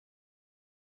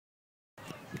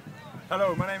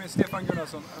Hello, my name is Stefan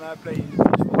Gunnarsson and I play in the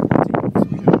team of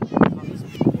Sweden.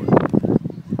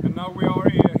 And now we are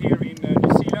here in New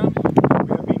Zealand. We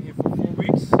have been here for 4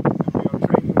 weeks and we are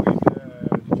training with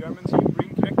the German team,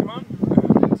 Jonas Reckermann,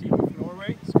 the team of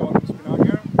Norway, and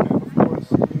of course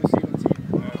the New Zealand team,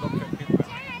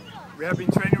 We have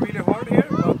been training really hard here,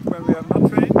 but when we have not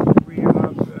trained, we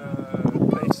have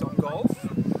played some golf.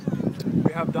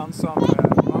 We have done some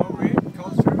Maori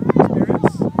culture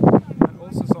experience and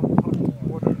also some hot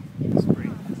water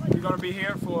spring. We're going to be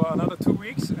here for another 2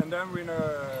 weeks and then we're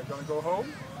going to go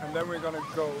home and then we're going to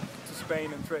go to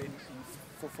Spain and train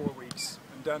for 4 weeks.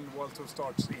 And then World Tour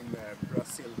starts in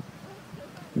Brazil,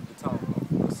 in the town of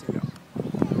Brasilia.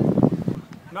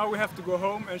 Now we have to go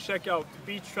home and check out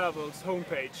Beach Travel's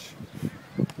homepage.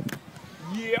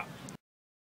 Yeah!